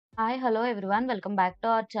Hi, hello everyone, welcome back to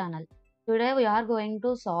our channel. Today we are going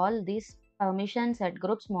to solve this permission set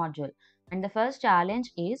groups module. And the first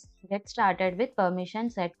challenge is get started with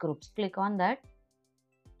permission set groups. Click on that.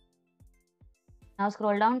 Now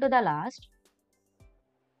scroll down to the last.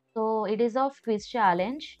 So it is of quiz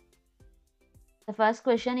challenge. The first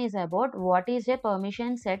question is about what is a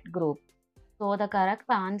permission set group. So the correct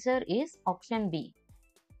answer is option B.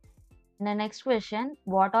 The next question,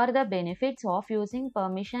 what are the benefits of using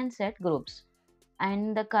permission set groups?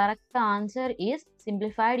 And the correct answer is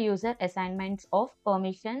simplified user assignments of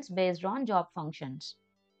permissions based on job functions.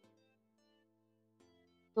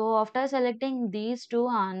 So after selecting these two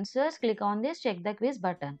answers, click on this check the quiz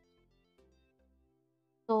button.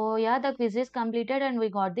 So yeah, the quiz is completed and we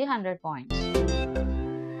got the 100 points.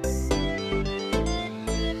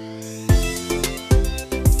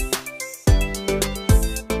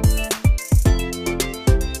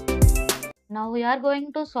 Now we are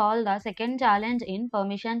going to solve the second challenge in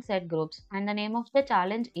permission set groups, and the name of the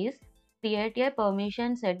challenge is create a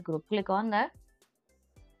permission set group. Click on that.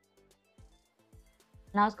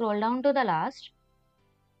 Now scroll down to the last.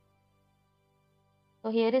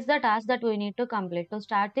 So here is the task that we need to complete. To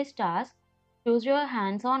start this task, choose your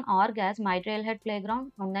hands-on org as My Trailhead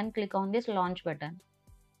Playground and then click on this launch button.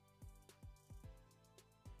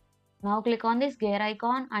 Now click on this gear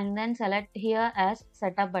icon and then select here as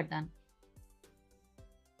setup button.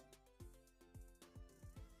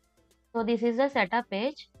 So this is the setup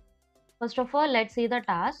page. First of all, let's see the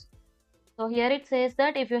task. So here it says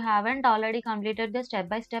that if you haven't already completed the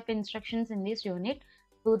step-by-step instructions in this unit,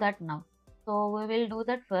 do that now. So we will do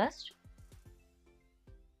that first.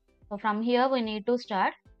 So from here we need to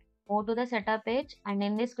start. Go to the setup page and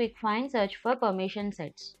in this quick find search for permission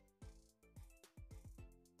sets.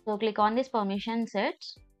 So click on this permission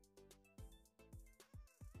sets.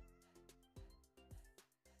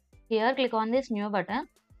 Here click on this new button.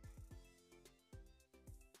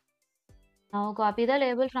 Now copy the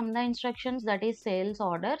label from the instructions, that is sales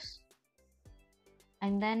orders,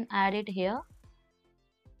 and then add it here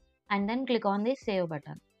and then click on the save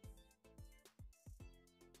button.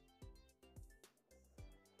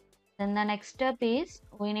 Then the next step is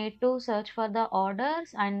we need to search for the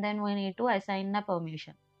orders and then we need to assign the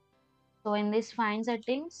permission. So in this find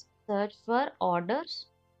settings, search for orders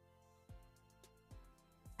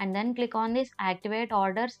and then click on this activate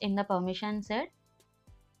orders in the permission set.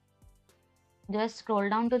 Just scroll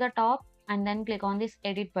down to the top and then click on this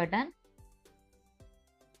edit button.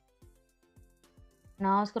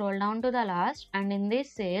 Now scroll down to the last and in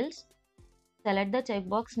this sales, select the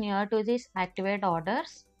checkbox near to this activate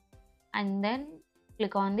orders and then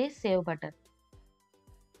click on this save button.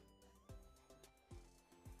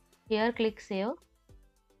 Here click save.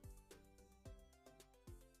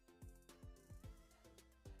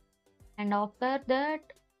 And after that,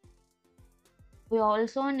 we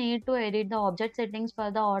also need to edit the object settings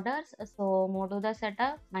for the orders. So move to the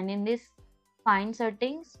setup and in this find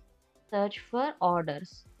settings, search for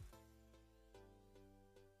orders.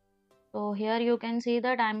 So here you can see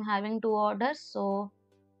that I'm having two orders. So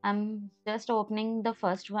I'm just opening the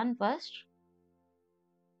first one first.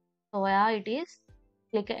 So yeah, it is.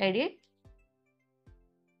 Click edit.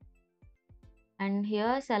 And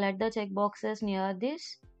here select the checkboxes near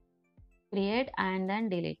this, create and then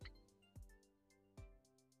delete.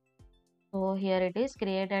 So here it is,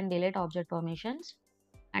 create and delete object permissions.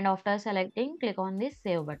 And after selecting, click on this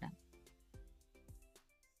save button.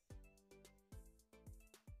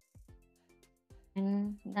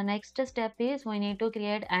 And the next step is we need to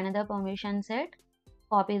create another permission set.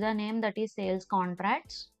 Copy the name, that is sales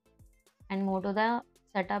contracts, and move to the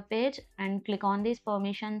setup page and click on these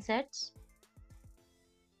permission sets.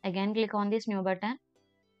 Again click on this new button.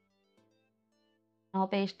 Now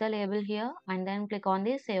paste the label here and then click on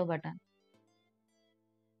the save button.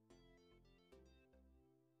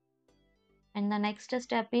 And the next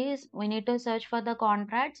step is we need to search for the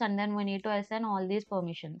contracts and then we need to assign all these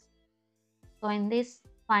permissions. So in this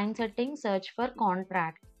find settings, search for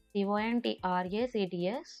contract,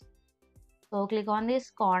 CONTRACTS. So click on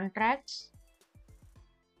this contracts,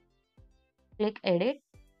 click edit.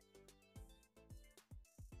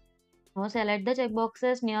 Now select the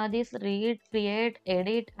checkboxes near this read, create,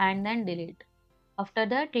 edit and then delete. After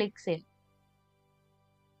that, click save.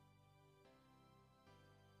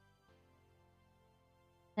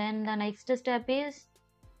 Then the next step is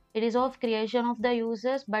it is of creation of the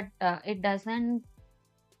users, but it doesn't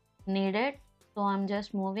need it. So I'm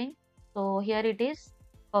just moving. So here it is,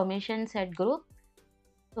 permission set group.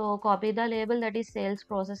 So copy the label, that is sales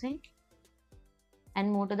processing,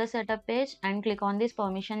 and move to the setup page and click on this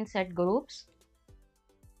permission set groups.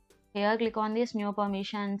 Here click on this new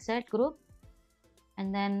permission set group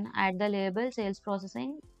and then add the label sales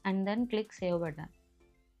processing and then click save button.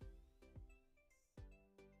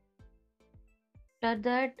 After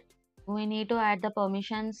that we need to add the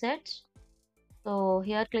permission sets. So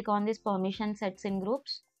here click on this permission sets in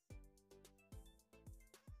groups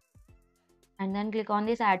and then click on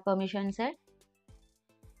this add permission set.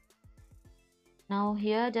 Now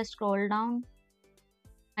here just scroll down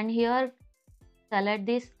and here select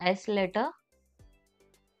this S letter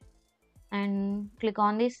and click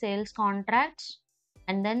on the sales contracts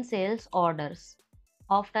and then sales orders.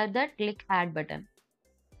 After that click add button.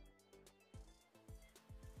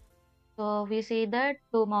 So we see that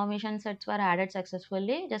 2 permission sets were added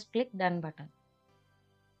successfully. Just click done button.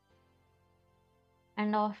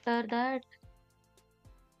 And after that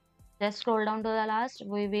just scroll down to the last.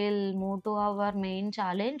 We will move to our main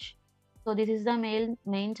challenge. So this is the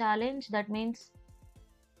main challenge. That means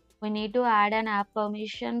we need to add an app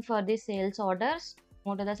permission for the sales orders.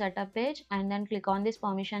 Move to the setup page and then click on this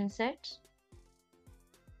permission sets.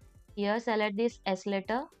 Here select this S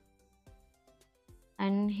letter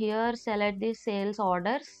and here select the sales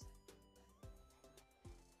orders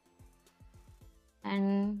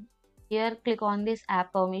and here click on this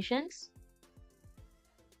app permissions.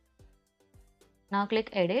 Now click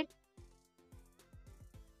edit.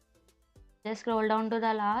 Just scroll down to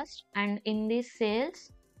the last and in this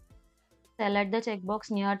sales select the checkbox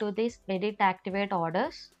near to this edit activate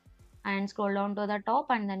orders and scroll down to the top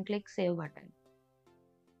and then click save button.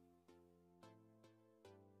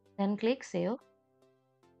 Then click save.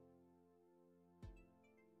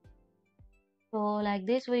 So like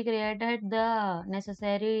this we created the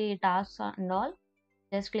necessary tasks and all.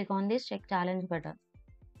 Just click on this check challenge button.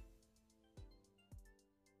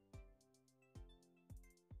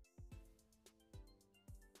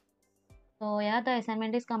 So yeah, the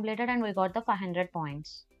assignment is completed and we got the 500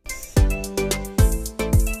 points.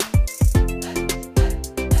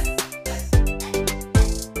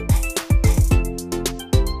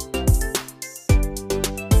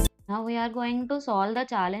 Now we are going to solve the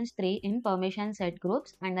challenge 3 in permission set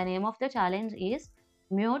groups and the name of the challenge is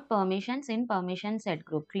mute permissions in permission set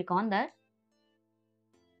group. Click on that.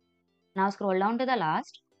 Now scroll down to the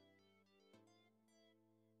last.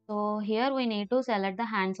 So here we need to select the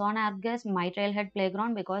hands-on app guest my Trailhead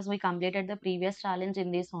playground because we completed the previous challenge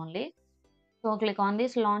in this only. So click on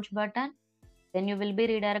this launch button. Then you will be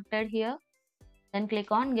redirected here. Then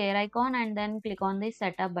click on gear icon and then click on the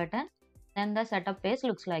setup button. Then the setup page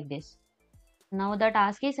looks like this. Now the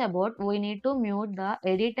task is about we need to mute the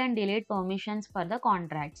edit and delete permissions for the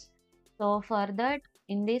contracts. So for that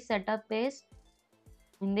in this setup page,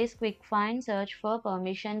 in this quick find search for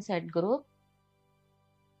permission set group.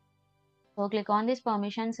 So click on this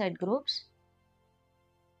permission set groups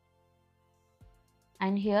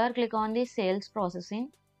and here click on the sales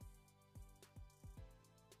processing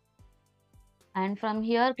and from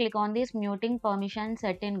here click on this muting permission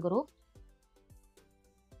set in group.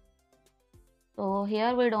 So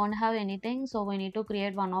here we don't have anything, so we need to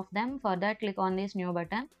create one of them. For that click on this new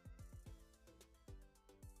button.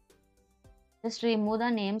 Just remove the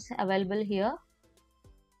names available here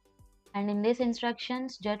and in these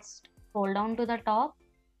instructions just scroll down to the top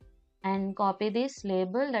and copy this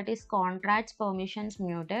label that is contracts permissions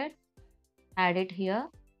muted, add it here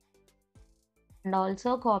and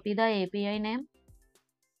also copy the API name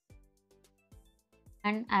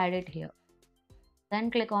and add it here.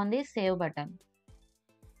 Then click on the save button.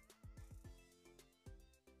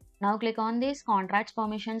 Now click on this contracts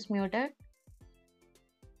permissions muted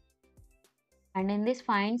and in this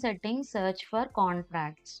find settings search for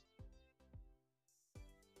contracts.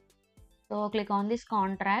 So click on this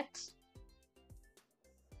contracts.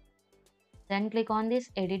 Then click on this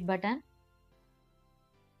edit button.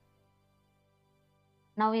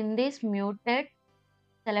 Now in this muted,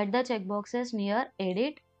 select the checkboxes near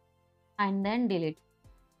edit and then delete.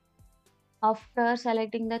 After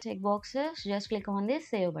selecting the checkboxes, just click on this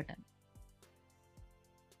save button.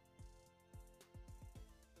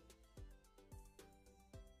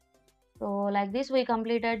 So like this we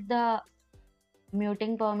completed the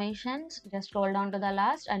muting permissions. Just scroll down to the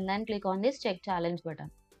last and then click on this check challenge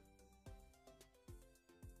button.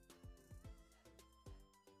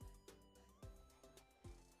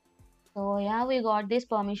 So yeah, we got this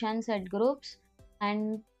permission set groups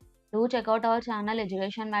and do check out our channel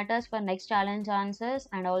Education Matters for next challenge answers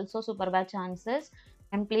and also super batch answers.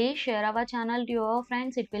 And please share our channel to your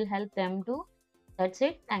friends. It will help them too. That's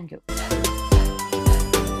it. Thank you.